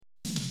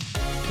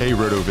Hey,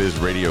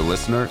 RotoViz radio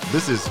listener,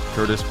 this is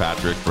Curtis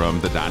Patrick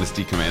from the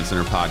Dynasty Command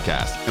Center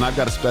podcast, and I've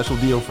got a special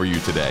deal for you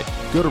today.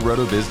 Go to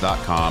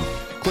RotoViz.com,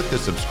 click the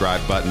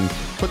subscribe button,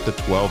 put the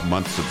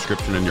 12-month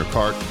subscription in your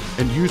cart,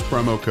 and use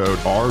promo code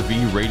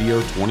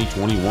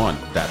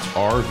RVRadio2021. That's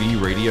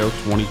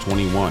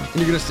RVRadio2021, and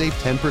you're going to save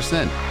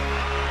 10%.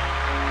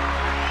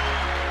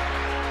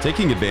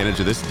 Taking advantage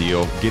of this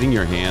deal, getting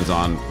your hands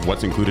on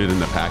what's included in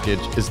the package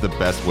is the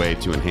best way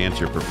to enhance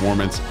your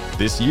performance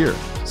this year.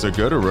 So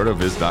go to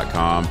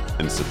rotoviz.com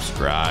and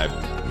subscribe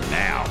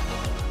now.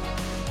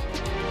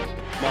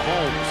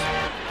 Mahomes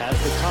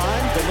has the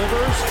time,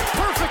 delivers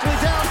perfectly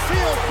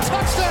downfield,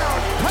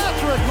 touchdown,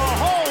 Patrick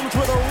Mahomes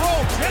with a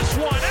rope. This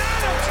one,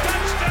 Adams,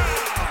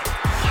 touchdown.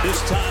 This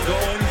time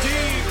going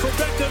deep for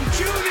Beckham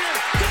Jr.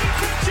 Did he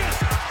catch it?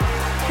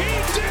 He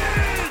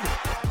did.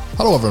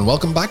 Hello everyone,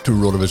 welcome back to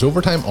RotoViz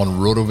Overtime on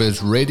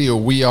RotoViz Radio.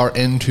 We are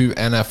into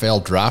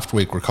NFL Draft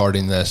Week,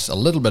 recording this a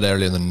little bit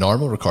earlier than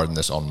normal, recording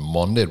this on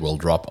Monday. It will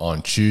drop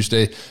on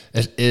Tuesday.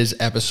 It is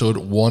episode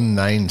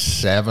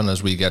 197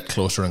 as we get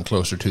closer and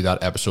closer to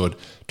that episode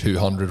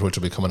 200, which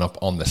will be coming up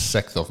on the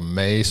 6th of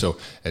May. So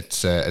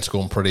it's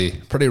going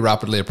pretty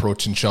rapidly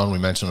approaching, Sean. We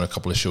mentioned on a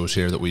couple of shows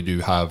here that we do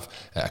have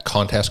a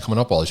contest coming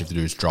up. All you have to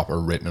do is drop a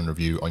rating and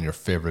review on your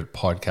favorite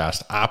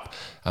podcast app,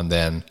 and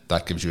then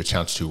that gives you a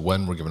chance to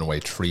win. We're giving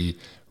away 3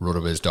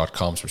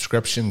 RotoViz.com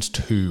subscriptions,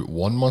 2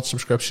 1-month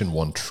subscription,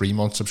 1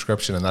 3-month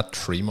subscription, and that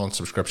 3-month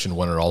subscription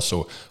winner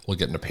also will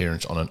get an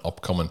appearance on an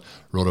upcoming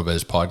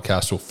RotoViz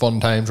podcast. So fun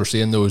times. We're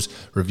seeing those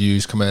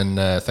reviews come in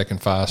thick and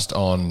fast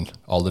on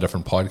all the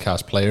different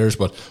podcast players,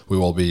 but we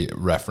will be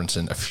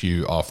referencing a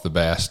few of the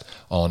best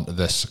on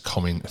this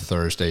coming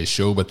Thursday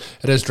show. But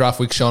it is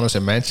draft week, Sean, as I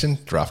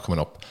mentioned. Draft coming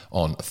up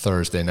on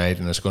Thursday night,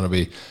 and it's going to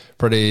be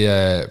pretty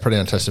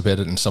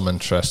anticipated, and some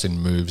interesting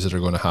moves that are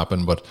going to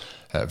happen, but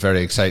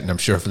very exciting, I'm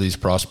sure, for these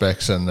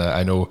prospects. And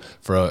I know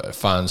for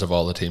fans of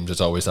all the teams, it's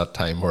always that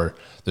time where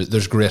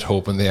there's great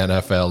hope in the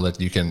NFL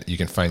that you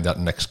can find that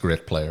next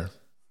great player.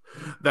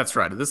 That's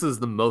right. This is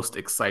the most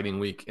exciting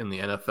week in the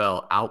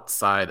NFL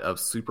outside of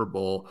Super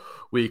Bowl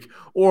week,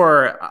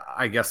 or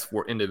I guess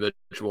for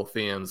individual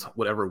fans,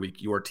 whatever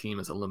week your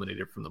team is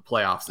eliminated from the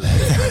playoffs is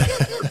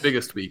the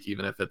biggest week,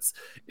 even if it's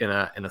in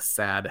a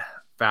sad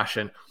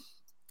fashion.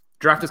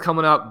 Draft is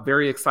coming up.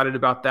 Very excited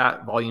about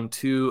that. Volume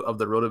 2 of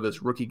the RotoViz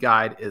Rookie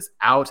Guide is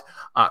out.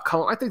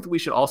 Colin, I think that we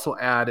should also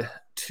add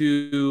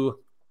 2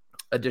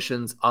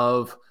 editions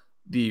of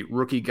the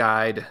Rookie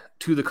Guide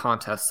to the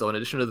contest. So in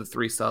addition to the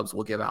 3 subs,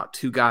 we'll give out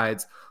 2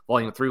 guides.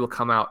 Volume 3 will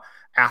come out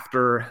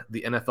after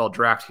the NFL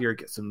draft here,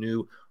 get some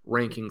new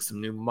rankings,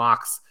 some new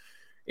mocks.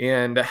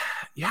 And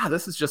yeah,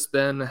 this has just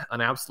been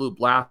an absolute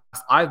blast.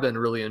 I've been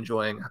really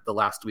enjoying the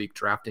last week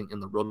drafting in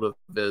the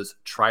RotoViz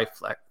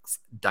Triflex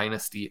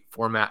Dynasty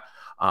format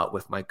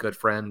with my good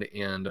friend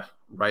and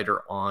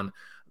writer on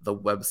the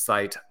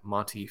website,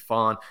 Monty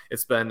Fawn.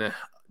 It's been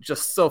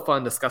just so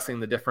fun discussing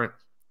the different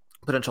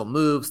potential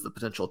moves, the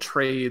potential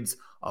trades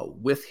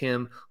with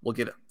him. We'll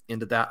get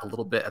into that a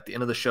little bit at the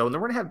end of the show. And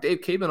then we're going to have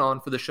Dave Caban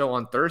on for the show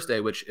on Thursday,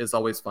 which is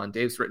always fun.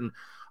 Dave's written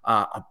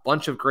a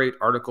bunch of great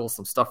articles,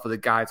 some stuff for the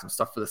guide, some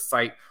stuff for the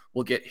site.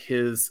 We'll get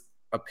his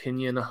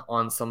opinion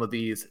on some of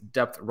these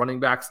depth running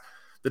backs.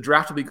 The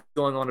draft will be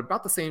going on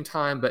about the same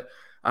time, but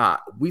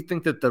we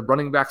think that the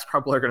running backs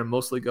probably are going to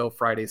mostly go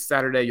Friday,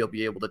 Saturday. You'll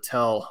be able to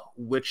tell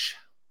which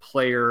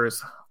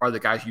players are the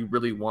guys you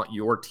really want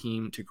your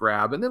team to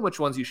grab, and then which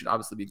ones you should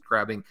obviously be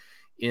grabbing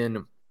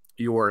in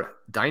your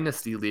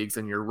dynasty leagues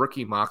and your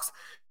rookie mocks.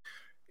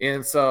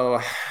 And so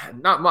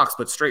not mocks,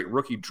 but straight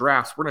rookie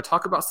drafts. We're going to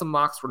talk about some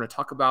mocks. We're going to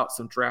talk about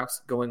some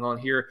drafts going on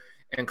here.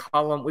 And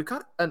Colin, we've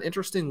got an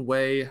interesting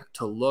way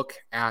to look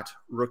at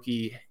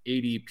rookie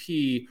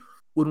ADP.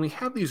 When we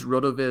have these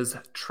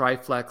RotoViz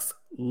Triflex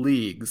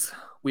leagues,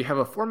 we have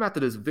a format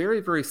that is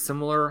very, very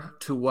similar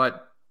to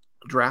what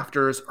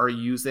drafters are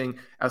using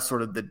as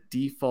sort of the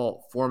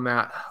default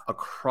format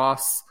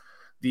across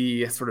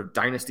the sort of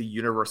dynasty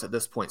universe at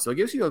this point. So it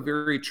gives you a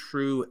very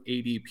true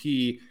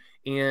ADP.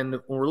 And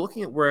when we're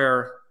looking at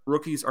where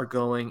rookies are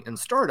going in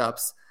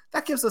startups,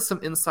 that gives us some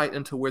insight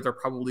into where they're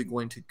probably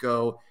going to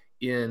go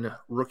in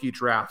rookie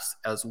drafts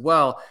as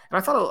well. And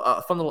I thought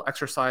a fun little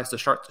exercise to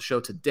start the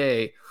show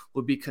today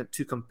would be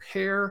to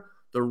compare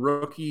the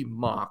rookie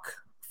mock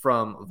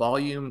from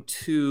volume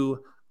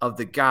 2 of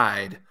the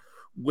guide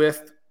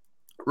with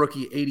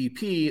rookie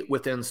ADP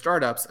within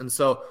startups. And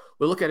so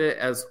we look at it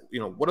as,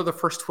 what are the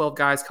first 12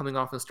 guys coming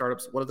off in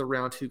startups? What are the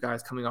round 2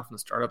 guys coming off in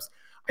startups?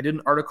 I did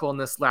an article on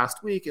this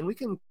last week, and we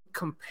can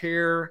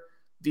compare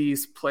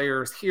these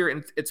players here,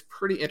 and it's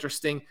pretty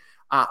interesting.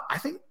 I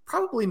think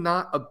probably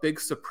not a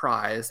big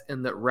surprise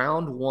in that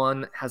round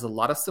 1 has a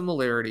lot of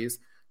similarities,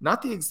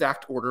 not the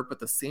exact order, but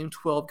the same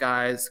 12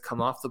 guys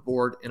come off the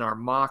board in our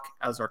mock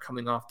as are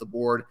coming off the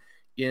board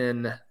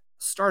in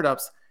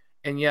startups.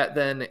 And yet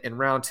then in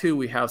round 2,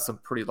 we have some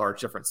pretty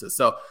large differences.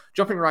 So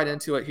jumping right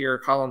into it here,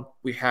 Colin,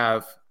 we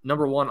have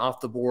number 1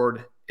 off the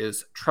board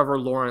is Trevor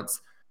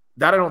Lawrence.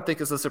 That I don't think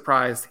is a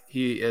surprise.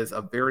 He is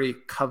a very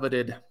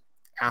coveted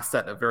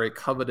asset, a very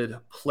coveted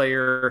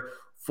player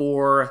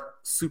for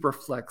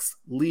Superflex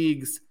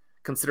leagues,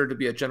 considered to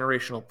be a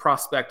generational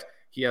prospect.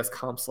 He has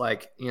comps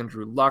like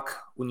Andrew Luck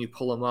when you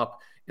pull him up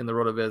in the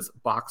RotoViz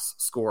box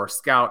score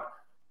scout.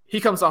 He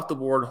comes off the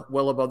board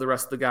well above the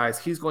rest of the guys.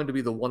 He's going to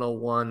be the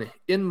 101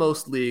 in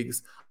most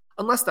leagues,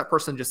 unless that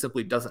person just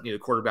simply doesn't need a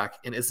quarterback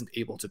and isn't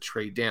able to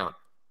trade down.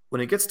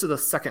 When it gets to the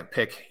second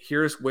pick,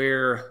 here's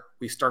where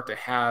we start to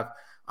have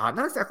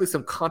not exactly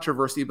some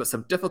controversy, but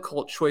some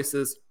difficult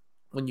choices.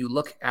 When you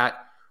look at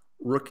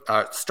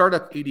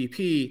startup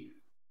ADP,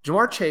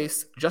 Jamar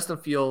Chase, Justin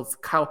Fields,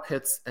 Kyle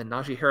Pitts, and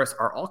Najee Harris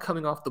are all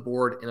coming off the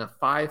board in a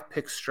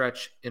 5-pick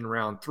stretch in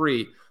round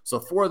 3. So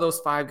 4 of those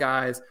 5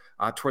 guys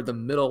toward the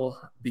middle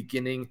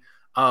beginning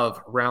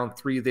of round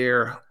 3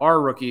 there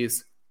are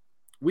rookies.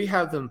 We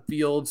have them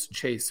Fields,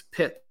 Chase,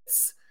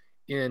 Pitts.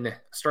 In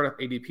startup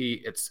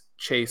ADP, it's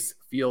Chase,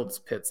 Fields,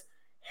 Pitts,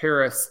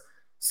 Harris.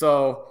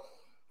 So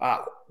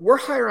we're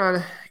higher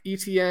on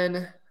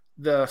ETN.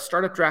 The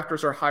startup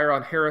drafters are higher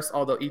on Harris,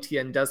 although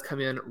ETN does come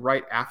in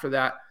right after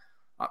that.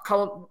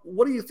 Colin,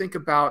 what do you think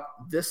about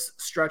this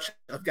stretch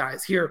of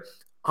guys here?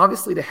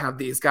 Obviously, to have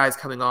these guys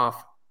coming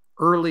off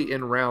early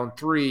in round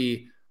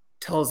 3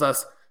 tells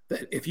us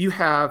that if you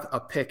have a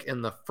pick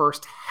in the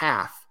first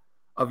half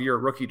of your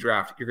rookie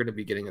draft, you're going to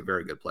be getting a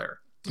very good player.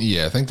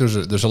 Yeah, I think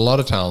there's a lot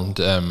of talent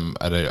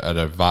at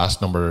a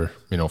vast number,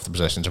 of the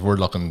positions. If we're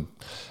looking,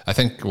 I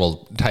think,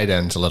 tight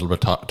end's a little bit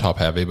top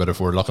heavy, but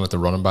if we're looking at the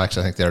running backs,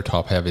 I think they're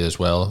top heavy as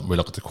well. We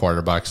look at the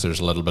quarterbacks, there's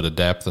a little bit of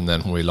depth, and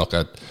then when we look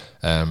at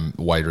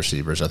wide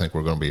receivers, I think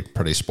we're going to be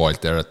pretty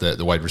spoilt there at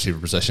the wide receiver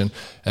position.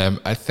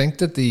 I think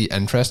that the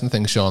interesting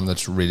thing, Sean,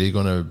 that's really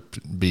going to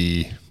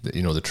be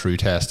the true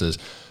test is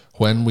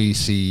when we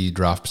see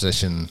draft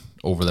position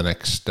over the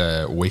next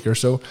week or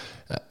so.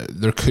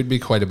 There could be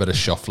quite a bit of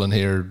shuffling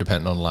here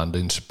depending on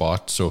landing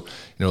spot. So,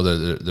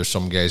 there's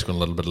some guys going a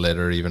little bit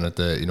later, even at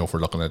the, if we're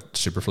looking at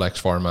Superflex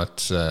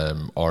format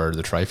or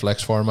the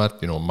Triflex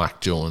format, Mac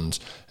Jones,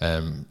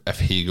 if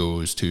he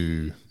goes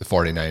to the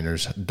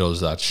 49ers, does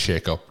that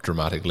shake up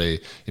dramatically?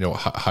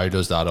 How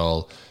does that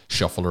all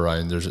shuffle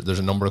around? There's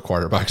a number of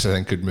quarterbacks I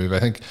think could move. I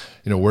think,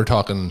 we're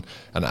talking,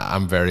 and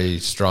I'm very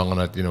strong on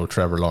it,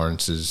 Trevor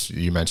Lawrence is,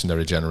 you mentioned, there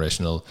a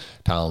generational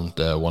talent,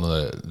 one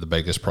of the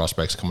biggest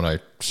prospects coming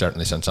out,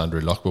 certainly since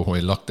Andrew Luck. But when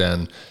we look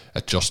then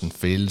at Justin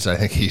Fields, I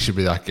think he should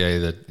be that guy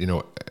that,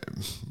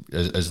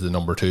 is the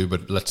number 2.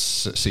 But let's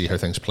see how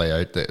things play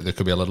out. There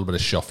could be a little bit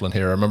of shuffling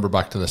here. I remember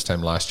back to this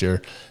time last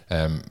year,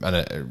 and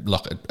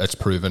it's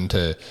proven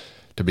to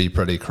be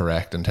pretty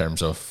correct in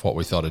terms of what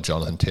we thought of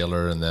Jonathan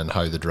Taylor and then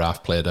how the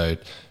draft played out.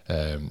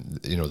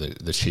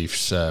 The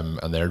Chiefs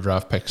and their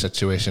draft pick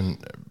situation.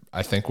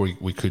 I think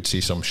we could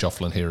see some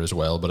shuffling here as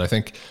well, but I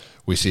think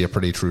we see a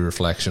pretty true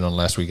reflection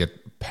unless we get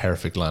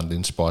perfect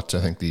landing spots. I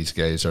think these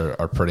guys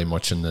are pretty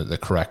much in the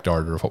correct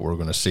order of what we're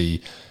going to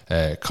see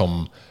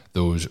come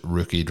those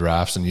rookie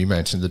drafts. And you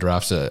mentioned the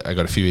drafts. I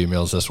got a few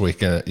emails this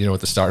week, at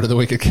the start of the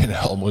week, it kind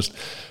of almost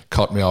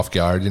caught me off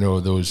guard,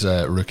 those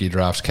rookie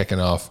drafts kicking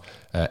off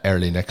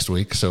early next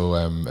week. So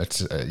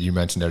it's you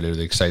mentioned earlier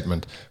the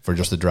excitement for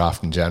just the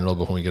draft in general,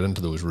 but when we get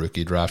into those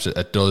rookie drafts,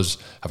 it does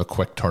have a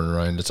quick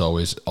turnaround. It's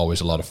always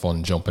a lot of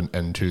fun jumping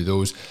into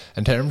those.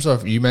 In terms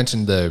of, you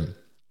mentioned the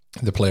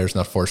players in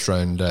that first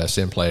round,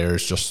 same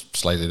players, just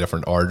slightly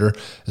different order.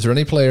 Is there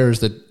any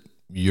players that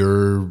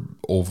you're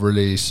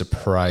overly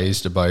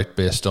surprised about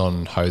based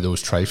on how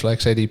those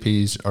Triflex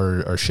ADPs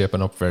are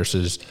shaping up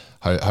versus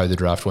how the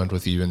draft went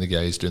with you and the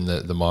guys doing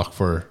the mock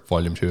for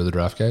volume 2 of the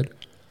draft guide?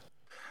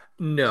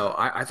 No,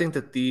 I think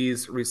that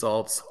these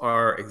results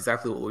are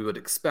exactly what we would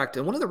expect.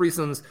 And one of the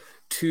reasons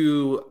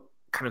to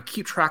kind of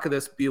keep track of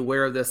this, be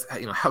aware of this,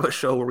 have a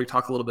show where we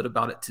talk a little bit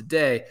about it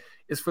today,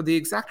 is for the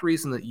exact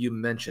reason that you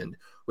mentioned,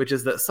 which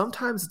is that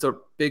sometimes it's a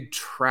big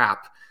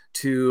trap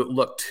to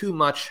look too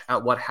much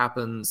at what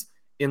happens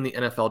in the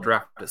NFL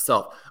draft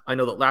itself. I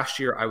know that last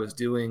year I was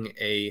doing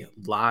a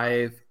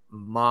live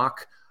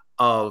mock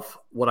of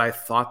what I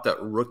thought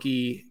that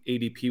rookie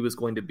ADP was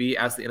going to be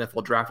as the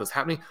NFL draft was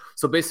happening.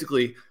 So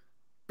basically,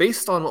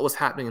 based on what was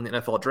happening in the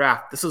NFL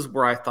draft, this is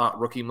where I thought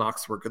rookie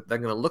mocks were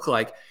going to look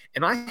like.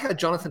 And I had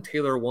Jonathan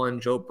Taylor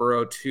 1, Joe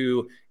Burrow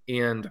 2,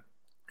 and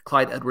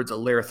Clyde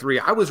Edwards-Helaire 3.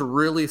 I was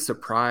really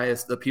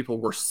surprised that people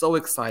were so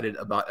excited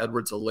about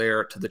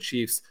Edwards-Helaire to the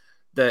Chiefs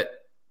that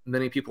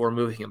many people were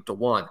moving him to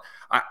 1.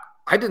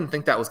 I didn't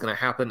think that was going to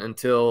happen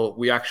until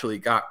we actually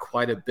got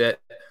quite a bit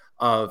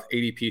of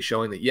ADP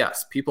showing that,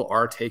 yes, people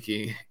are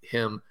taking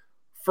him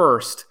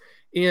first.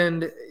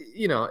 And,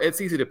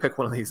 it's easy to pick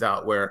one of these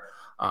out where,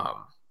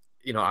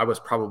 I was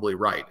probably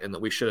right and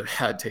that we should have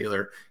had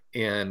Taylor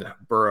and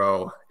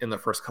Burrow in the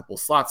first couple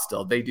slots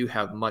still. They do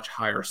have much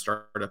higher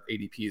startup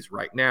ADPs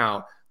right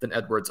now than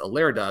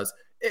Edwards-Helaire does.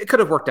 It could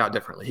have worked out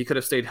differently. He could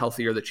have stayed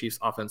healthier. The Chiefs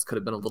offense could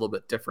have been a little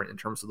bit different in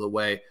terms of the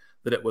way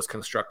that it was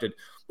constructed.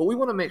 But we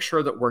want to make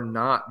sure that we're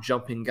not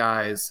jumping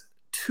guys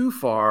too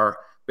far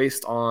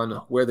based on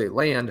where they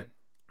land.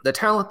 The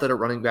talent that a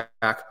running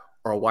back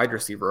or a wide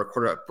receiver or a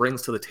quarterback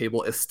brings to the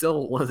table is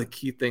still one of the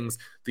key things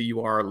that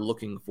you are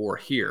looking for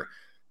here.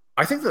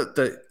 I think that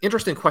the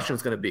interesting question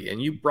is going to be,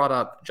 and you brought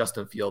up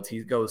Justin Fields.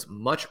 He goes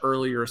much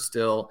earlier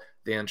still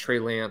than Trey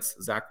Lance,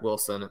 Zach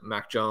Wilson,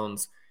 Mac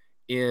Jones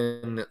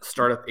in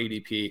startup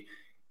ADP.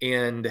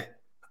 And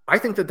I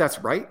think that that's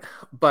right,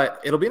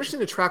 but it'll be interesting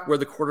to track where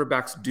the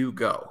quarterbacks do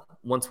go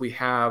once we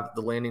have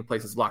the landing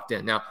places locked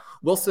in. Now,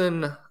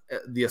 Wilson,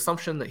 the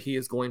assumption that he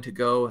is going to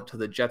go to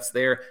the Jets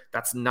there,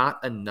 that's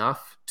not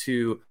enough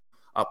to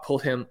pull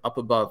him up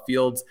above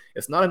Fields.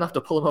 It's not enough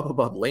to pull him up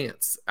above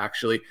Lance,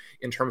 actually,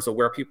 in terms of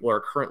where people are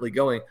currently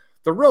going.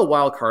 The real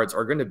wild cards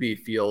are going to be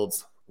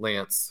Fields,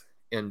 Lance,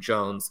 and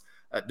Jones.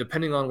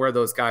 Depending on where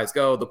those guys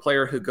go, the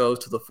player who goes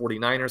to the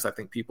 49ers, I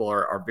think people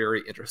are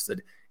very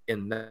interested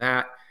in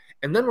that.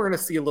 And then we're going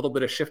to see a little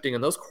bit of shifting,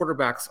 and those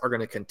quarterbacks are going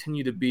to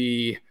continue to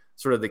be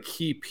sort of the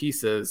key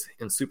pieces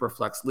in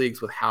Superflex leagues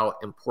with how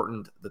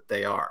important that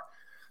they are.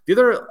 The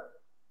other,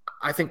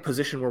 I think,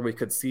 position where we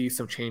could see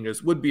some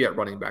changes would be at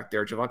running back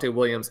there. Javonte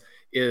Williams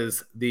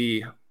is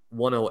the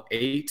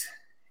 108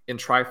 in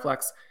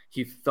Triflex.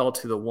 He fell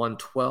to the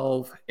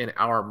 112 in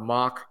our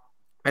mock.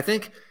 I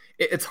think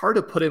it's hard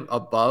to put him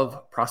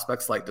above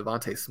prospects like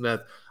Devontae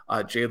Smith,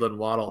 Jalen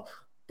Waddle,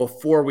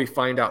 before we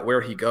find out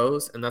where he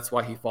goes, and that's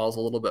why he falls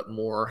a little bit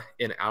more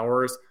in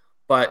ours.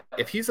 But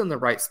if he's in the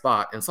right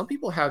spot, and some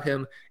people have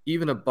him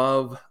even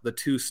above the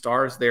 2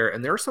 stars there,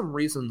 and there are some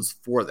reasons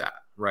for that,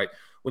 right?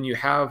 When you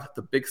have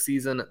the big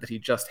season that he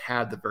just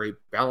had, the very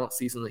balanced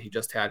season that he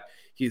just had,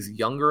 he's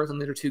younger than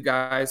the other 2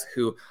 guys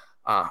who,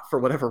 for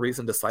whatever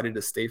reason, decided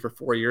to stay for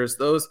 4 years.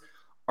 Those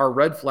are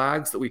red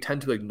flags that we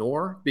tend to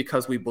ignore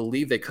because we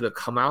believe they could have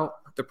come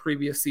out the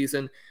previous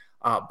season,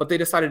 but they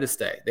decided to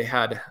stay. They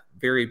had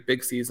very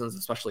big seasons,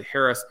 especially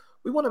Harris.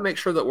 We want to make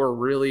sure that we're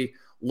really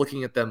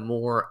looking at them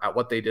more at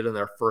what they did in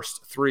their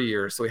first 3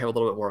 years, so we have a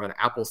little bit more of an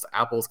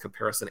apples-to-apples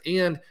comparison.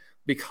 And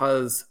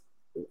because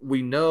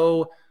we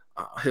know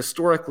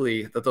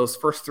historically that those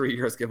first 3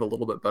 years give a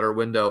little bit better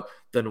window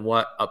than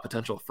what a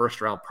potential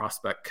first-round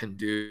prospect can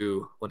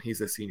do when he's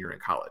a senior in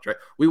college, right?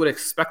 We would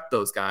expect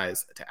those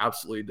guys to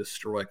absolutely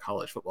destroy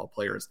college football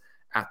players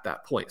at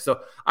that point.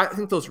 So I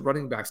think those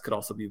running backs could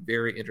also be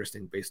very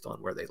interesting based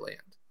on where they land.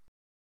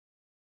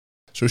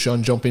 So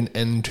Sean, jumping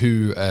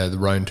into the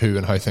round 2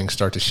 and how things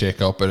start to shake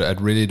up,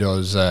 it really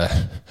does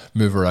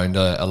move around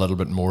a little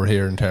bit more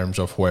here in terms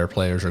of where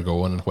players are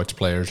going and which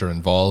players are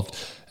involved.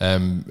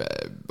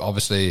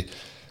 Obviously,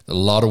 a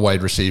lot of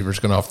wide receivers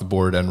going off the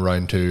board in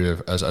round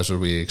 2, as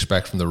we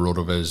expect from the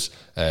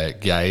RotoViz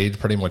guide.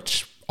 Pretty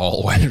much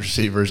all wide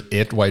receivers,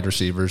 8 wide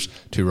receivers,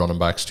 2 running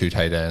backs, 2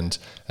 tight ends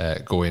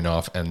going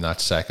off in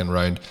that second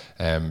round.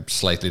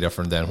 Slightly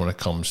different then when it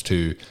comes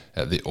to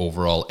the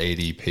overall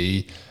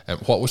ADP.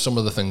 What were some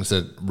of the things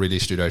that really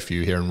stood out for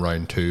you here in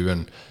round 2,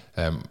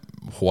 and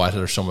what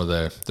are some of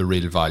the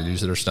real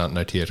values that are standing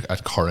out to you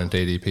at current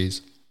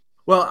ADPs?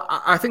 Well,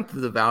 I think that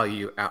the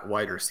value at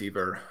wide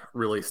receiver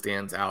really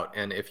stands out.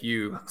 And if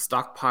you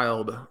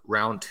stockpiled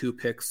round 2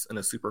 picks in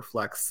a super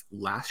flex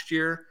last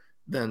year,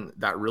 then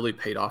that really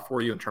paid off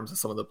for you in terms of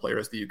some of the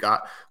players that you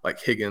got, like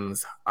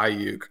Higgins,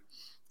 Ayuk,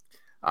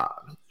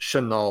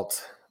 Chenault,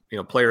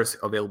 players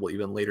available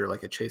even later,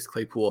 like a Chase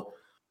Claypool.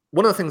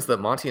 One of the things that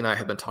Monty and I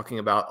have been talking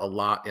about a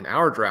lot in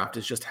our draft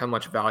is just how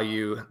much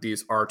value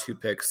these R2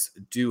 picks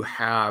do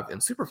have in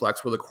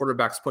Superflex, where the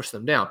quarterbacks push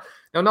them down.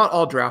 Now, not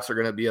all drafts are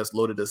going to be as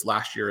loaded as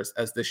last year's,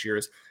 as this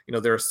year's.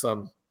 There's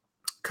some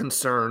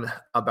concern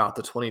about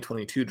the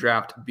 2022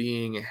 draft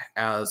being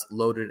as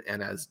loaded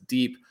and as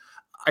deep.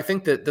 I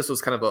think that this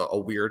was kind of a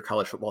weird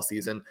college football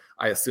season.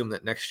 I assume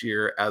that next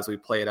year, as we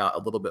play it out a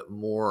little bit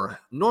more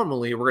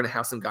normally, we're going to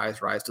have some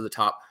guys rise to the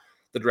top.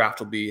 The draft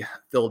will be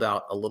filled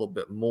out a little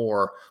bit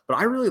more. But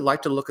I really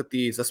like to look at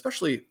these,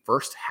 especially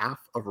first half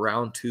of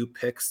round 2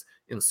 picks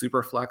in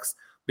Superflex,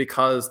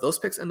 because those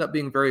picks end up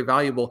being very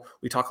valuable.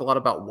 We talk a lot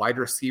about wide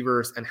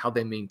receivers and how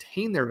they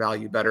maintain their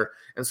value better.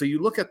 And so you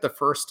look at the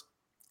first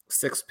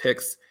 6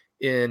 picks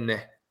in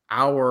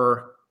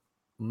our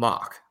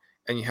mock,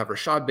 and you have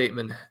Rashad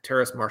Bateman,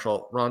 Terrace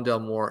Marshall,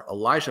 Rondale Moore,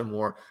 Elijah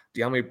Moore,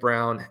 De'Ami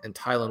Brown, and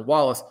Tylan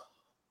Wallace.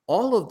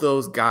 All of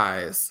those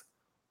guys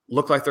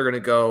look like they're going to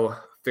go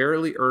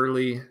fairly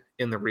early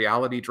in the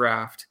reality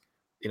draft.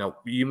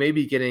 You may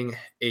be getting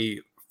a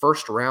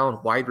first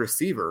round wide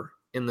receiver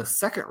in the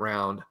second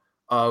round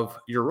of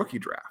your rookie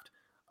draft.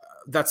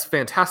 That's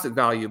fantastic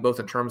value, both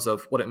in terms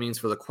of what it means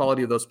for the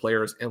quality of those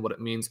players and what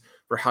it means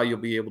for how you'll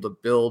be able to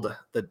build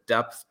the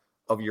depth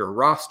of your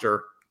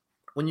roster.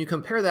 When you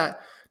compare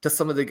that to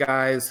some of the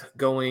guys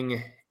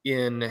going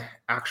in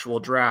actual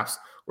drafts,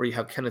 where you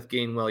have Kenneth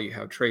Gainwell, you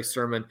have Trey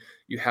Sermon,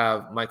 you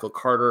have Michael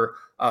Carter,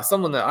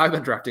 someone that I've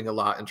been drafting a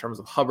lot in terms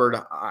of Hubbard.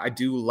 I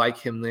do like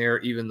him there,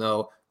 even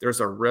though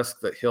there's a risk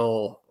that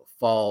he'll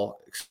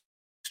fall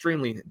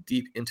extremely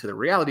deep into the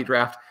reality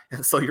draft.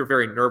 And so you're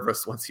very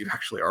nervous once you've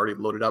actually already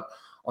loaded up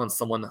on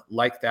someone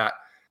like that.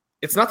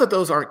 It's not that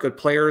those aren't good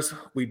players.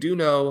 We do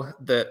know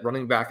that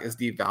running back is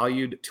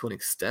devalued to an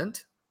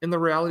extent in the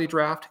reality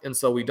draft. And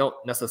so we don't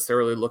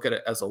necessarily look at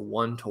it as a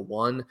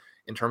 1-to-1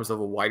 in terms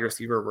of a wide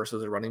receiver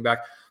versus a running back.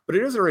 But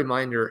it is a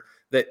reminder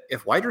that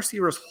if wide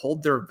receivers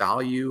hold their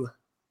value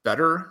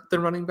better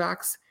than running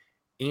backs,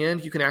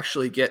 and you can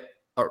actually get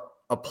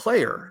a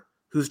player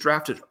who's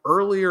drafted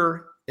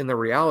earlier in the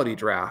reality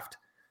draft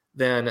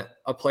than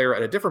a player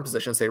at a different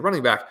position, say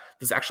running back,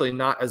 that's actually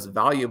not as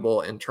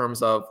valuable in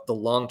terms of the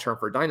long term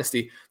for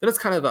dynasty, then it's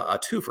kind of a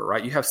twofer,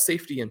 right? You have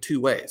safety in two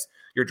ways.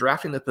 You're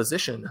drafting the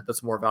position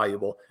that's more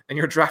valuable, and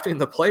you're drafting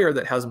the player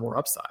that has more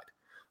upside.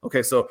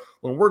 Okay, so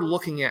when we're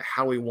looking at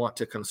how we want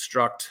to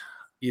construct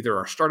either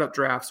our startup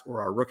drafts or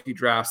our rookie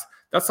drafts,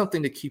 that's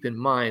something to keep in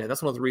mind. And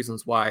that's one of the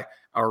reasons why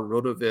our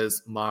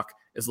RotoViz mock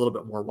is a little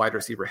bit more wide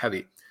receiver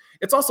heavy.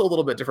 It's also a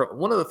little bit different.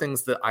 One of the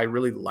things that I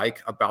really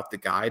like about the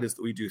guide is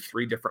that we do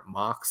 3 different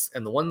mocks.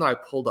 And the one that I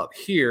pulled up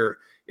here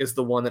is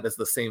the one that is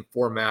the same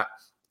format,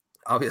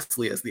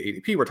 obviously, as the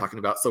ADP we're talking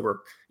about. So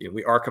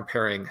we are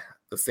comparing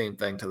the same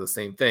thing to the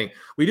same thing.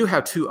 We do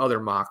have 2 other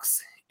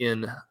mocks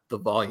in the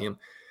volume,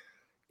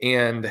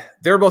 and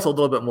they're both a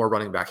little bit more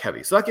running back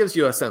heavy. So that gives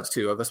you a sense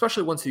too of,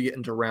 especially once you get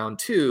into round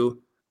 2,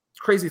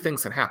 crazy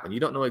things can happen. You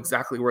don't know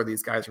exactly where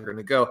these guys are going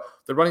to go.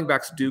 The running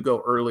backs do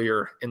go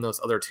earlier in those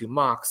other 2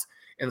 mocks.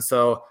 And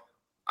so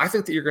I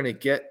think that you're going to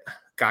get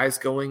guys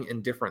going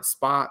in different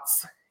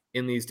spots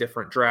in these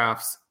different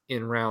drafts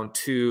in round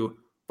 2,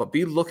 but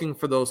be looking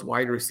for those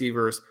wide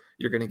receivers.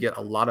 You're going to get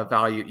a lot of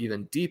value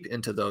even deep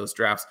into those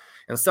drafts.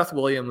 And Seth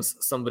Williams,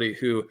 somebody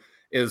who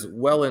is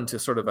well into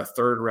sort of a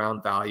 3rd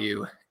round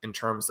value in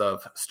terms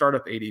of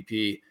startup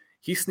ADP,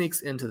 he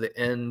sneaks into the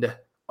end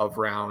of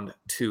round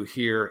 2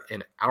 here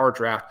in our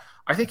draft.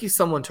 I think he's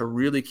someone to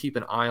really keep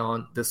an eye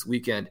on this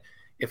weekend.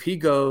 If he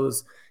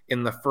goes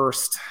in the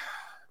first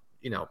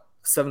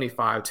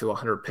 75 to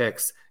 100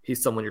 picks,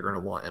 he's someone you're going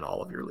to want in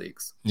all of your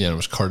leagues. Yeah, it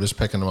was Curtis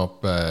picking him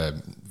up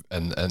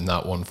in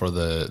that one for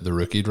the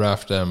rookie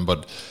draft.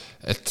 But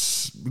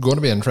it's going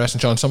to be interesting,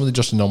 Sean. Some of the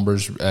just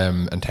numbers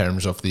in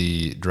terms of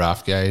the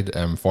draft guide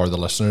for the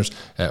listeners.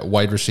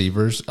 Wide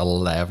receivers,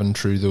 11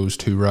 through those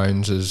 2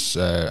 rounds is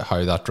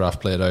how that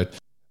draft played out.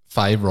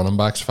 5 running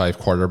backs, 5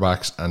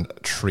 quarterbacks, and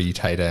 3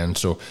 tight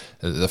ends. So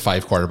the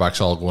 5 quarterbacks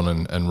all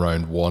going in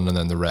round 1, and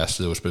then the rest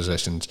of those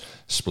positions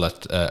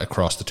split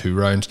across the 2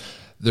 rounds.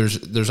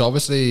 There's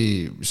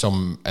obviously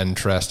some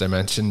interest I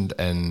mentioned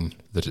in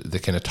the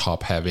kind of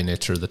top heavy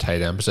nature of the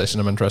tight end position.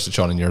 I'm interested,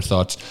 Sean, in your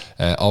thoughts.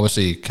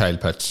 Obviously, Kyle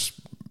Pitts.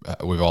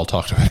 We've all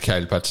talked about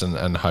Kyle Pitts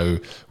and how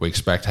we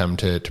expect him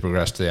to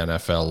progress to the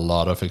NFL. A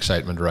lot of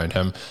excitement around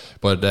him.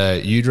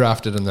 But you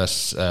drafted in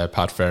this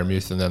Pat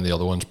Fairmouth, and then the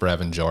other one's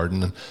Brevin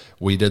Jordan.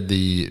 We did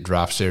the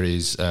draft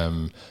series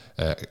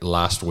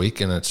last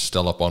week, and it's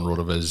still up on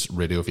RotoViz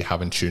Radio. If you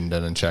haven't tuned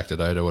in and checked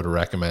it out, I would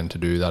recommend to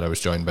do that. I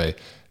was joined by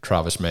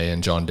Travis May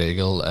and John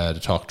Daigle to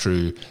talk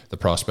through the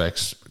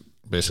prospects,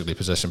 basically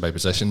position by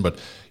position. But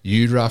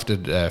you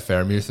drafted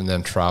Fairmouth, and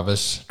then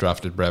Travis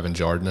drafted Brevin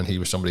Jordan, and he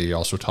was somebody you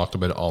also talked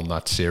about on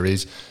that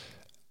series.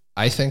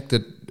 I think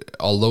that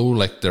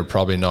although they're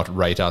probably not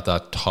right at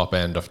that top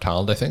end of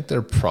talent, I think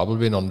they're probably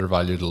being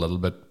undervalued a little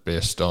bit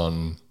based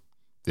on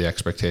the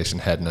expectation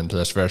heading into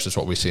this versus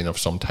what we've seen of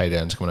some tight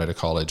ends coming out of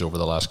college over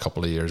the last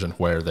couple of years and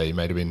where they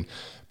might have been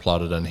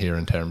plotted in here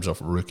in terms of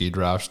rookie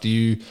drafts. Do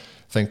you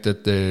think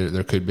that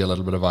there could be a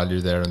little bit of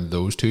value there in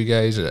those 2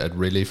 guys? It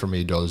really, for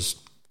me, does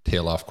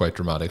tail off quite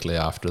dramatically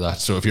after that.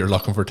 So if you're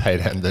looking for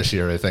tight end this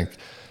year, I think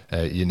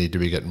you need to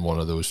be getting one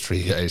of those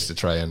 3 guys to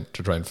try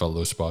and fill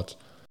those spots.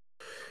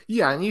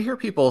 Yeah, and you hear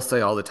people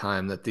say all the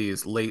time that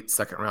these late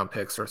 2nd round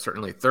picks or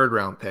certainly 3rd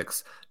round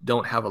picks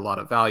don't have a lot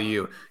of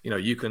value.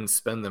 You can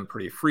spend them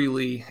pretty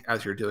freely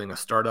as you're doing a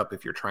startup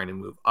if you're trying to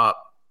move up.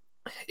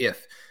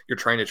 If you're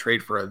trying to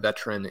trade for a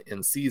veteran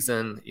in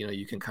season,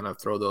 you can kind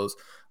of throw those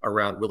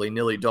around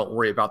willy-nilly. Don't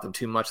worry about them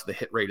too much. The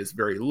hit rate is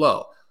very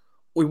low.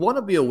 We want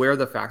to be aware of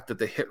the fact that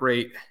the hit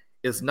rate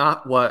is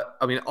not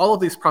all of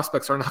these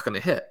prospects are not going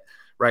to hit,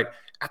 right?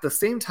 At the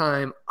same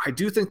time, I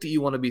do think that you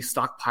want to be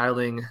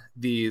stockpiling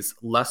these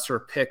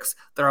lesser picks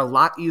that are a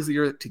lot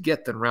easier to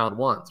get than round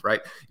 1s, right?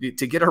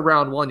 To get a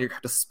round 1, you're going to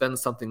have to spend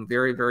something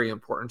very, very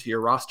important to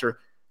your roster.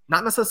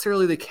 Not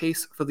necessarily the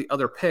case for the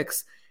other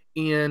picks.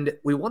 And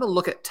we want to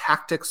look at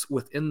tactics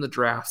within the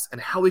drafts and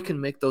how we can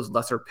make those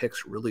lesser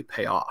picks really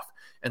pay off.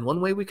 And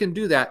one way we can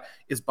do that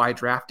is by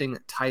drafting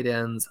tight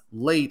ends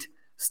late,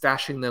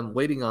 stashing them,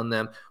 waiting on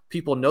them.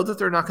 People know that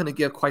they're not going to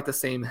give quite the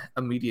same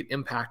immediate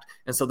impact,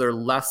 and so they're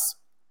less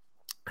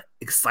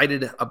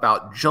excited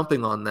about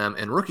jumping on them,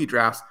 and rookie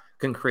drafts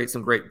can create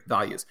some great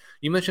values.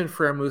 You mentioned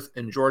Fairmouth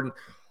and Jordan.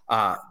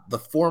 The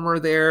former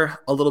there,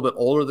 a little bit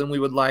older than we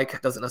would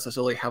like, doesn't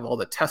necessarily have all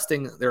the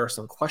testing. There are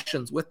some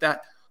questions with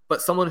that,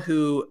 but someone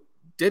who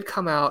did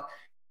come out,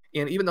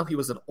 and even though he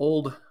was an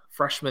old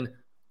freshman,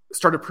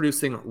 started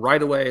producing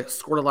right away,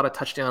 scored a lot of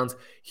touchdowns.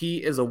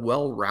 He is a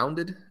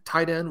well-rounded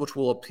tight end, which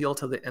will appeal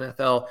to the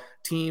NFL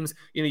teams.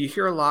 You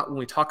hear a lot when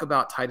we talk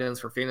about tight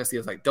ends for fantasy,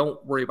 it's like,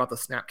 don't worry about the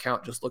snap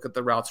count, just look at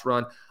the routes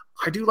run.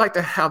 I do like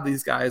to have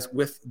these guys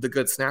with the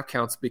good snap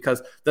counts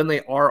because then they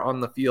are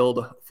on the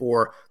field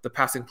for the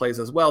passing plays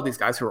as well. These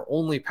guys who are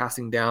only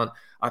passing down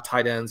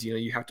tight ends,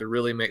 you have to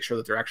really make sure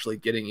that they're actually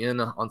getting in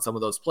on some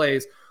of those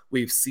plays.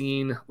 We've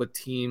seen with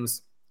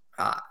teams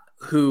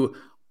who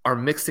are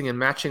mixing and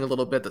matching a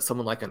little bit, that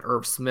someone like an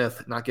Irv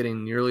Smith not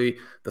getting nearly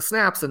the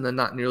snaps and then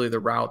not nearly the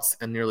routes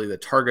and nearly the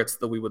targets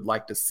that we would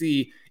like to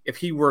see if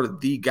he were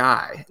the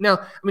guy. Now,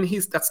 I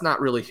mean, that's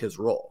not really his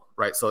role,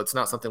 right? So it's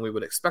not something we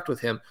would expect with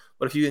him.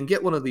 But if you can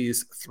get one of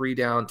these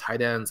 3-down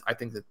tight ends, I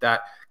think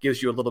that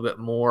gives you a little bit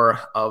more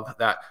of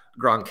that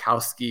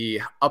Gronkowski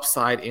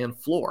upside and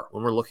floor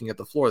when we're looking at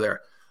the floor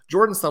there.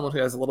 Jordan's someone who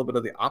has a little bit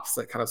of the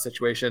opposite kind of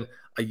situation.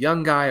 A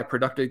young guy, a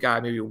productive guy,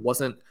 maybe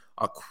wasn't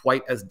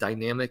quite as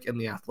dynamic in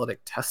the athletic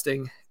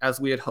testing as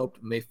we had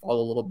hoped, may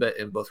fall a little bit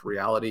in both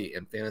reality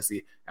and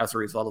fantasy as a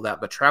result of that.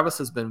 But Travis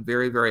has been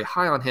very, very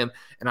high on him.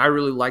 And I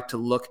really like to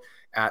look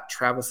at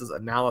Travis's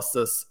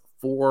analysis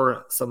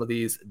for some of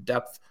these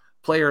depth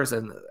players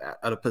and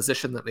at a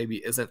position that maybe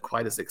isn't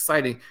quite as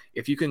exciting.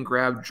 If you can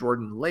grab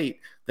Jordan late,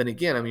 then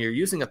again, I mean, you're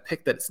using a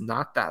pick that's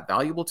not that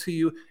valuable to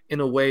you in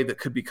a way that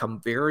could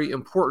become very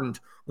important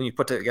when you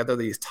put together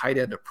these tight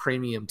end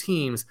premium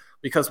teams,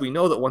 because we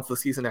know that once the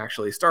season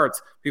actually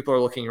starts, people are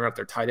looking around at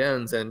their tight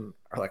ends and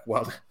are like,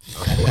 well,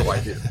 what do I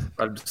do?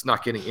 I'm just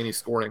not getting any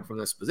scoring from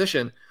this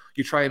position.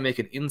 You try and make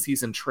an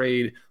in-season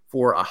trade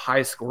for a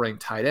high-scoring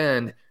tight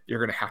end, you're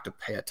going to have to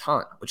pay a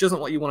ton, which isn't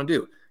what you want to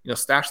do.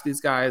 Stash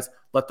these guys,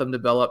 let them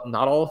develop.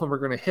 Not all of them are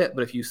going to hit,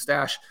 but if you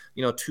stash,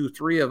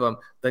 2-3 of them,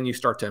 then you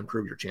start to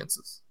improve your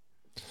chances.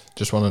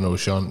 Just want to know,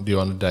 Sean, do you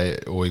want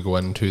to we go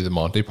into the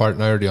Monty part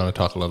now, or do you want to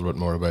talk a little bit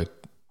more about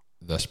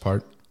this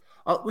part?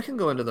 We can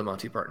go into the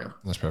Monty part now.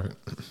 That's perfect.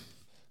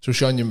 So,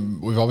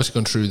 Sean, we've obviously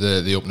gone through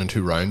the opening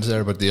 2 rounds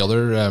there, but the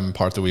other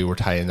part that we were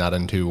tying that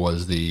into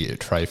was the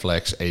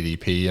Triflex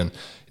ADP. And,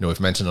 we've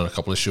mentioned on a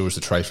couple of shows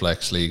the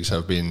Triflex leagues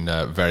have been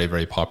very,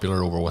 very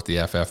popular over with the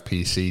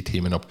FFPC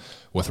teaming up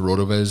with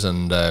RotoViz,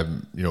 and,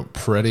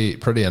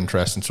 pretty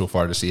interesting so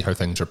far to see how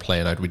things are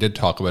playing out. We did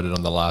talk about it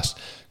on the last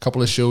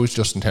couple of shows,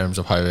 just in terms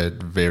of how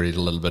it varied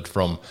a little bit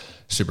from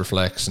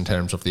Superflex in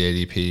terms of the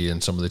ADP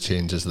and some of the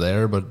changes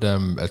there, but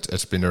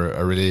it's been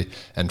a really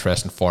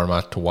interesting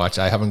format to watch.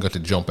 I haven't got to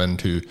jump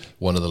into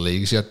one of the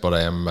leagues yet, but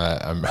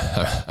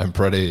I'm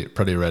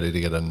pretty ready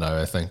to get in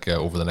now. I think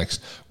over the next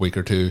week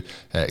or two,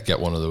 get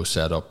one of those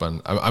set up,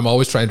 and I'm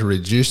always trying to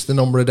reduce the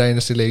number of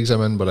dynasty leagues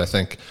I'm in, but I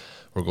think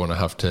we're going to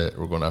have to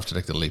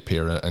take the leap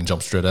here and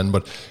jump straight in.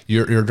 But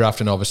you're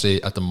drafting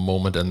obviously at the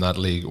moment in that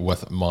league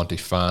with Monty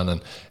Fan,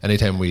 and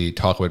anytime we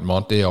talk about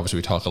Monty, obviously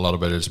we talk a lot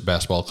about his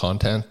best ball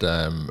content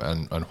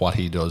and what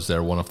he does.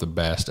 They're one of the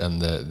best in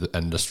the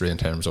industry in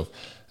terms of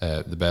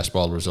the best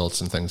ball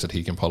results and things that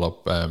he can pull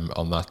up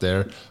on that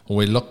there. When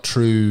we look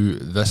through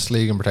this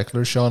league in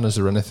particular, Sean, is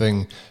there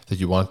anything that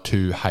you want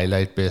to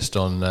highlight based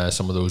on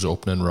some of those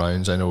opening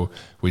rounds? I know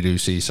we do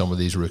see some of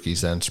these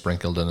rookies then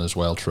sprinkled in as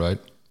well throughout.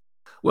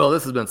 Well,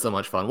 this has been so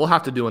much fun. We'll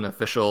have to do an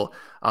official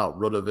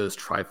RotoViz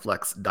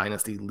Triflex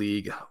Dynasty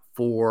League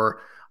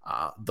for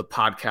the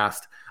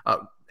podcast.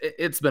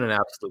 It's been an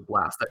absolute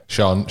blast.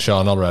 Sean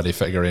already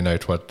figuring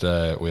out what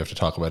we have to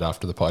talk about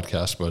after the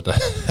podcast, but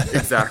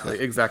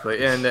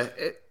exactly.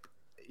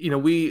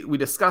 And we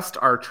discussed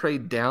our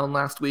trade down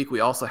last week. We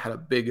also had a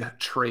big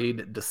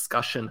trade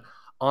discussion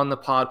on the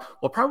pod.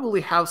 We'll probably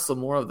have some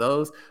more of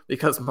those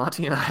because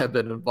Monty and I have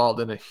been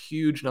involved in a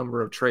huge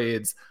number of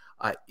trades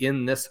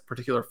in this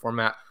particular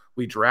format.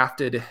 We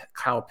drafted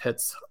Kyle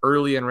Pitts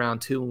early in round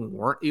 2 and we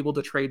weren't able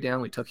to trade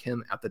down. We took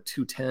him at the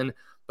 210,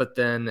 but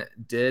then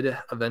did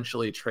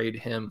eventually trade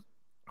him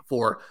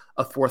for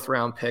a 4th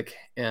round pick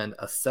and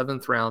a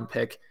 7th round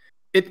pick.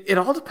 It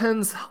all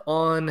depends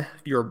on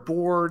your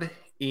board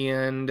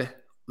and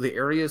the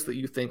areas that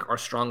you think are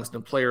strongest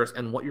in players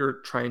and what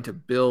you're trying to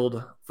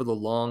build for the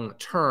long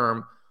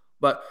term.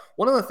 But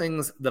one of the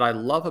things that I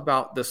love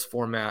about this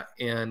format,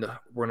 and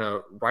we're going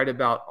to write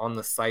about on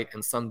the site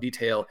in some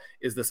detail,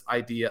 is this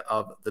idea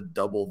of the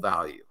double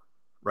value,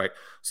 right?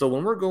 So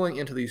when we're going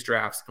into these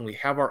drafts and we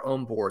have our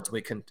own boards,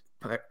 we can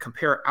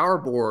compare our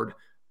board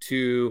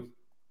to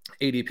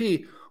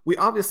ADP, we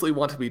obviously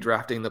want to be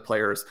drafting the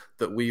players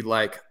that we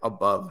like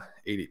above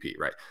ADP,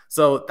 right?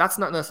 So that's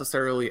not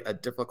necessarily a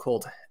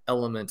difficult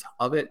element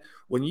of it.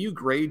 When you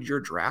grade your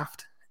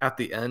draft at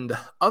the end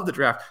of the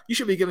draft, you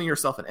should be giving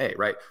yourself an A,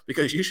 right?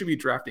 Because you should be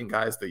drafting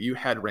guys that you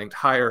had ranked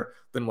higher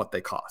than what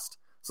they cost.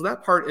 So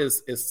that part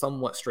is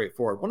somewhat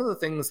straightforward. One of the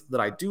things that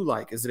I do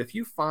like is that if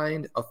you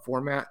find a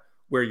format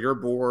where your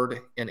board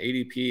and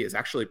ADP is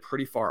actually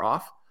pretty far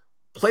off,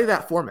 play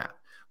that format.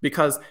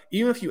 Because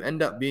even if you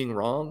end up being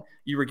wrong,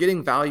 you were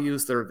getting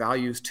values that are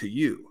values to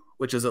you,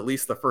 which is at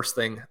least the first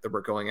thing that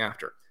we're going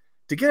after.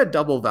 To get a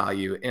double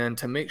value and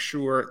to make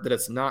sure that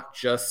it's not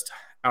just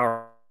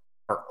our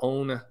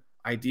own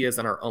ideas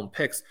and our own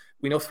picks,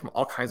 we know from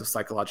all kinds of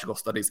psychological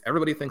studies,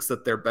 everybody thinks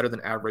that they're better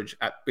than average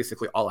at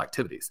basically all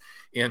activities.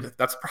 And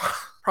that's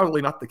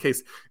probably not the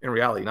case in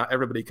reality. Not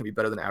everybody can be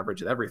better than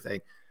average at everything.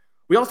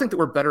 We all think that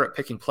we're better at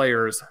picking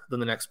players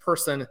than the next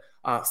person.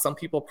 Some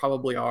people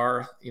probably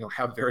are,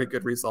 have very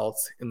good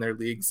results in their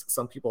leagues.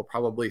 Some people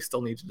probably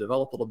still need to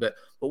develop a little bit.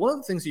 But one of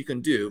the things you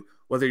can do,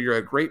 whether you're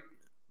a great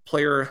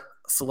player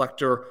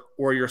selector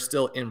or you're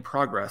still in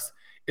progress,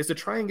 is to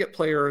try and get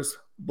players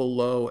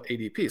below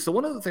ADP. So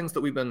one of the things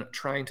that we've been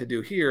trying to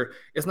do here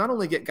is not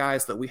only get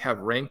guys that we have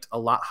ranked a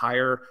lot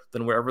higher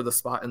than wherever the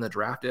spot in the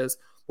draft is,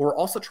 but we're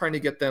also trying to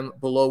get them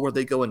below where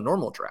they go in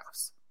normal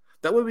drafts.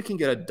 That way we can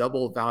get a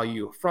double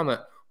value from it.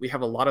 We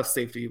have a lot of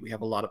safety, we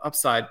have a lot of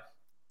upside.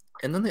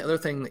 And then the other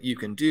thing that you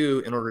can do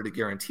in order to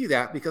guarantee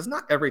that, because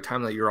not every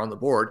time that you're on the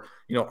board,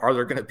 are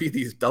there going to be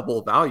these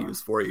double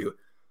values for you,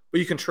 but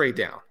you can trade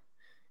down.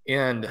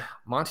 And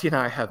Monty and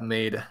I have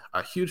made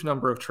a huge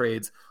number of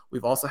trades.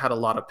 We've also had a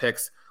lot of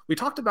picks. We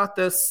talked about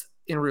this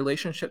in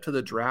relationship to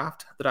the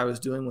draft that I was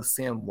doing with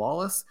Sam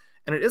Wallace.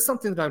 And it is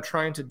something that I'm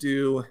trying to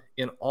do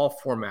in all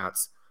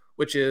formats,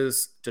 which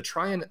is to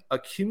try and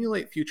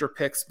accumulate future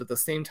picks, but at the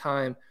same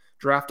time,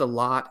 draft a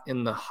lot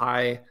in the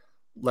high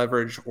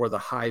leverage or the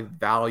high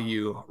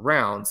value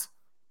rounds.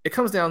 It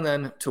comes down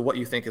then to what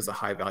you think is a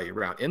high value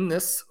round. In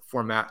this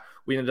format,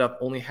 we ended up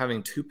only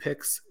having 2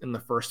 picks in the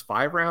first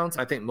 5 rounds.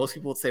 I think most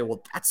people would say,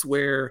 well, that's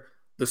where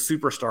the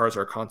superstars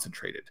are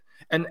concentrated.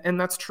 And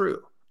that's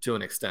true to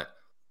an extent.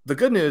 The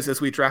good news is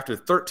we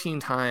drafted 13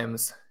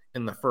 times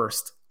in the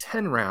first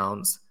 10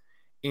 rounds.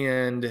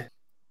 And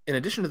in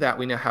addition to that,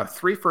 we now have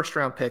 3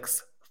 first-round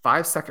picks,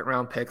 5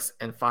 second-round picks,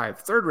 and 5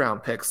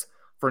 third-round picks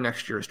for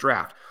next year's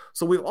draft.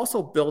 So we've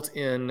also built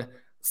in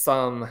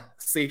some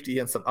safety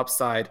and some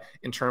upside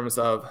in terms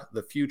of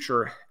the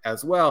future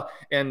as well.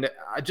 And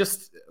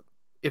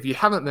if you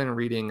haven't been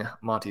reading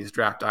Monty's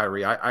draft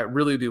diary, I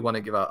really do want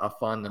to give a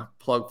fun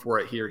plug for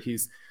it here.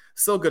 He's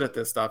so good at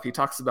this stuff. He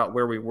talks about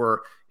where we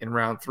were in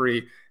round 3,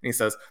 and he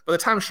says, by the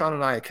time Sean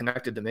and I had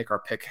connected to make our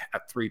pick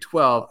at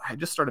 312, I had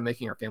just started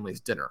making our family's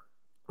dinner.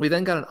 We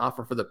then got an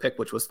offer for the pick,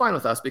 which was fine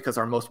with us because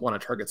our most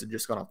wanted targets had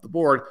just gone off the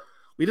board.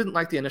 We didn't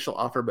like the initial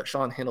offer, but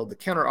Sean handled the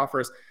counter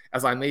offers.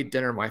 As I made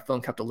dinner, my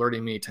phone kept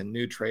alerting me to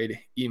new trade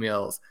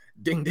emails.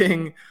 Ding,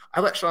 ding. I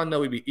let Sean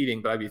know we'd be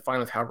eating, but I'd be fine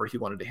with however he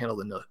wanted to handle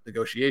the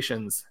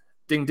negotiations.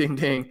 Ding, ding,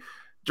 ding.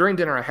 During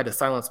dinner, I had to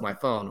silence my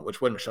phone,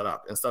 which wouldn't shut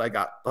up. Instead, I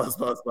got buzz,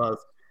 buzz,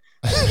 buzz.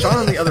 Sean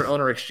and the other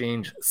owner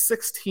exchanged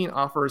 16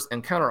 offers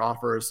and counter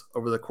offers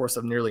over the course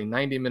of nearly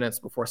 90 minutes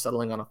before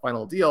settling on a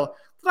final deal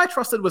that I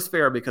trusted was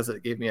fair because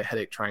it gave me a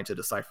headache trying to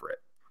decipher it.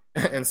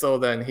 And so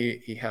then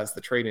he has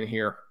the trade in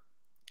here.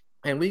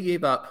 And we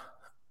gave up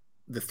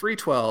the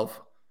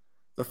 312,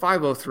 the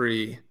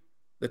 503,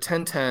 the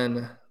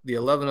 1010, the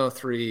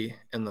 1103,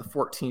 and the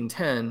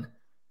 1410.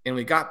 And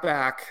we got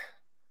back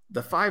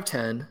the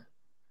 510,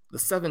 the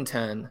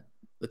 710,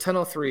 the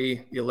 1003,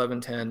 the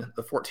 1110,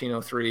 the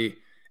 1403,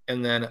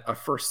 and then a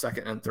first,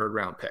 second, and third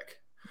round pick.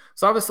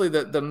 So obviously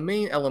the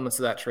main elements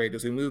of that trade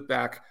is we moved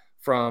back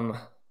from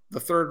the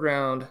 3rd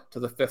round to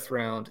the 5th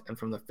round, and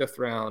from the 5th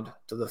round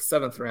to the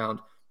 7th round,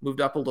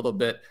 moved up a little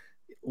bit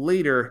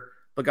later,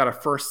 but got a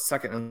first,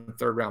 second, and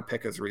 3rd round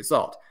pick as a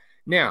result.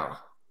 Now,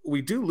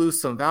 we do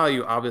lose some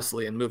value,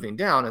 obviously, in moving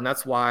down, and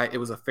that's why it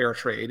was a fair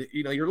trade.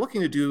 You're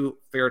looking to do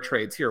fair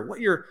trades here.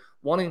 What you're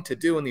wanting to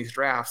do in these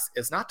drafts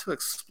is not to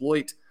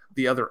exploit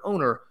the other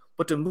owner,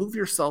 but to move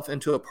yourself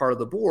into a part of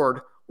the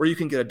board where you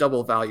can get a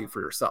double value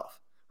for yourself,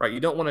 right? You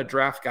don't want to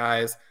draft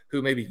guys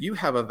who maybe you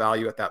have a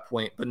value at that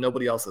point, but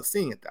nobody else is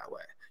seeing it that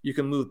way. You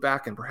can move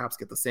back and perhaps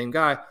get the same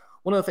guy.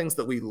 One of the things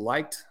that we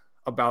liked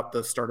about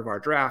the start of our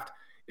draft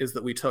is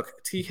that we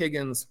took T.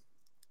 Higgins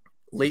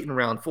late in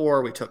round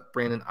 4. We took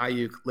Brandon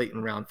Ayuk late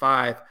in round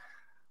 5.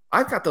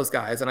 I've got those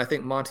guys, and I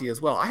think Monty as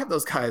well. I have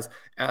those guys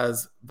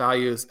as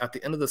values at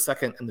the end of the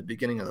 2nd and the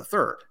beginning of the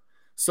 3rd.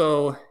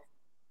 So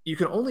you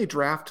can only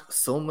draft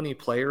so many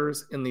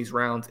players in these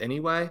rounds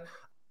anyway,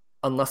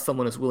 unless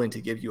someone is willing to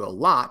give you a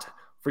lot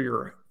for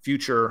your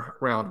future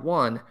round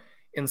 1.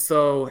 And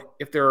so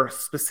if there are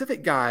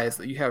specific guys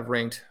that you have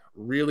ranked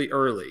really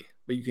early,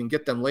 but you can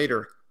get them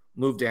later,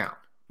 move down,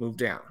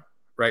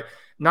 right?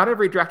 Not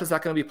every draft is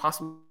that going to be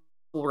possible.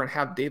 We're going to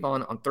have Dave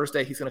on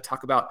Thursday. He's going to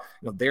talk about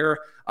their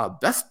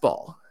best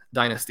ball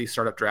dynasty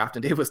startup draft.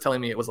 And Dave was telling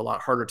me it was a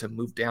lot harder to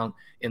move down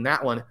in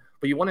that one.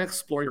 But you want to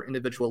explore your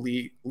individual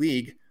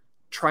league,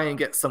 try and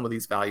get some of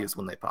these values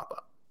when they pop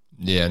up.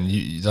 Yeah,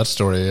 and that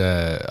story,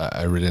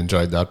 I really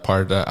enjoyed that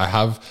part. I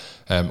have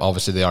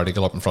obviously the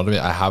article up in front of me.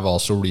 I have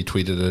also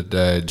retweeted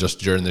it just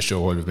during the show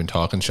while we've been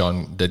talking.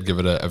 Sean did give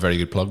it a very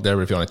good plug there,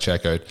 but if you want to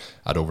check out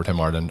at Overtime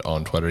Ireland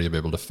on Twitter, you'll be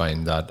able to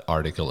find that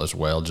article as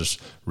well.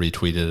 Just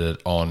retweeted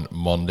it on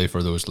Monday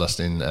for those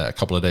listening a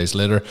couple of days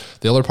later.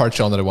 The other part,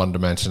 Sean, that I wanted to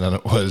mention, and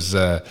it was,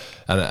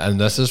 and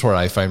this is where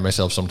I find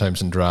myself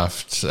sometimes in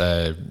drafts,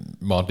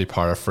 Monty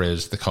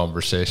paraphrased the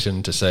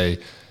conversation to say,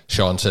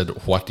 Sean said,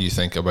 what do you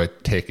think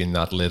about taking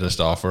that latest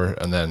offer?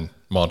 And then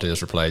Monty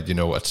has replied,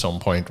 at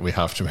some point we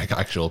have to make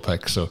actual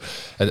picks. So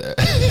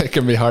it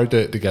can be hard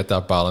to get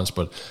that balance,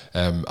 but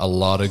a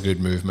lot of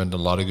good movement, a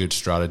lot of good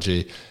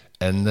strategy.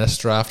 in this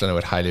draft, and I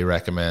would highly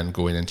recommend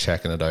going and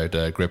checking it out.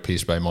 A great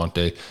piece by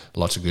Monty,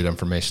 lots of good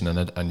information in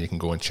it, and you can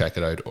go and check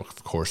it out,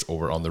 of course,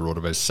 over on the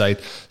RotoViz site.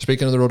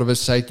 Speaking of the RotoViz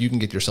site, you can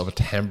get yourself a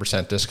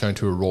 10% discount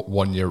to a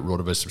 1-year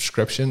RotoViz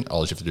subscription.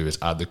 All you have to do is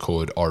add the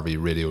code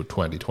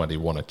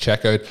RVRadio2021 at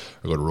checkout,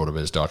 or go to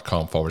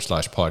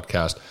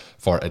rotoviz.com/podcast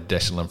for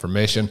additional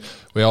information.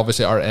 We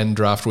obviously are in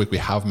draft week. We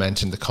have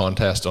mentioned the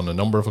contest on a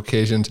number of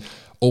occasions,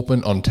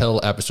 open until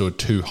episode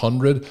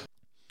 200.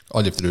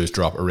 All you have to do is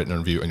drop a written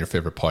review on your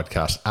favorite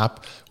podcast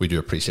app. We do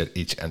appreciate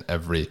each and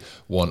every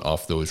one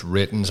of those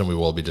ratings, and we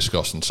will be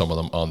discussing some of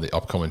them on the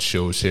upcoming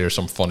shows here.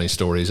 Some funny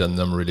stories in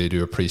them. Really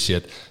do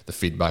appreciate the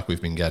feedback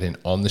we've been getting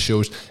on the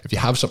shows. If you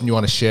have something you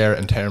want to share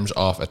in terms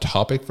of a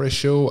topic for a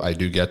show, I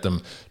do get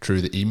them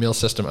through the email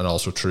system and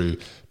also through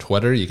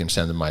Twitter. You can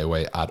send them my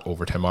way at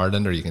Overtime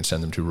Ireland, or you can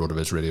send them to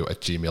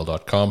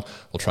rotovizradio@gmail.com.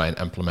 We'll try and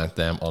implement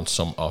them on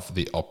some of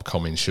the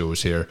upcoming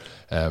shows here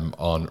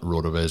on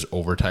RotoViz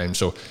Overtime.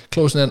 So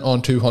closing in on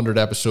 200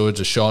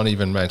 episodes, as Sean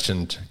even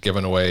mentioned,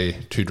 giving away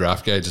 2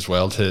 draft guides as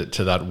well to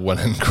that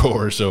winning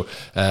core. So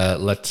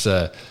let's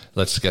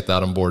get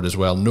that on board as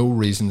well. No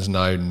reasons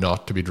now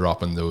not to be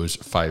dropping those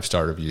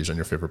 5-star reviews on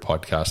your favorite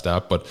podcast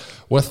app. But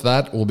with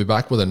that, we'll be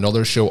back with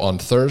another show on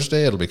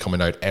Thursday. It'll be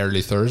coming out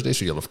early Thursday,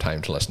 so you'll have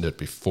time to listen to it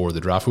before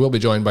the draft. We'll be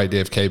joined by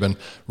Dave Cabin.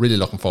 Really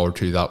looking forward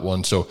to that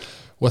one. So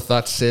with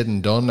that said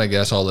and done, I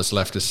guess all that's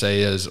left to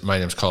say is my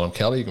name's Colin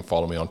Kelly. You can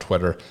follow me on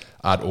Twitter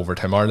at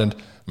Overtime Ireland.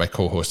 My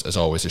co-host, as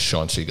always, is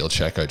Sean Siegel.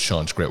 Check out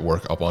Sean's great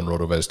work up on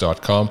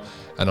rotoviz.com.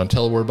 And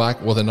until we're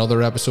back with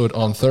another episode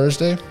on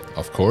Thursday,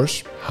 of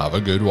course, have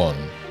a good one.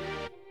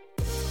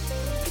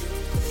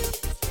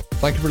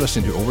 Thank you for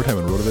listening to Overtime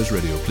on RotoViz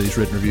Radio. Please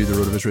rate and review the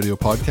RotoViz Radio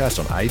podcast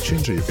on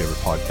iTunes or your favorite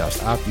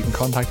podcast app. You can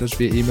contact us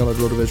via email at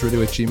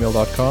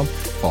rotovizradio@gmail.com.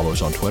 Follow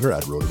us on Twitter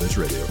at RotoViz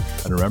Radio.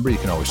 And remember, you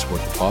can always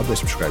support the pod by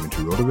subscribing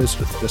to RotoViz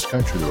with a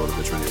discount through the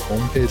RotoViz Radio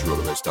homepage,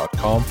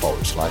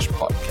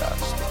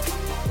 rotoviz.com/podcast.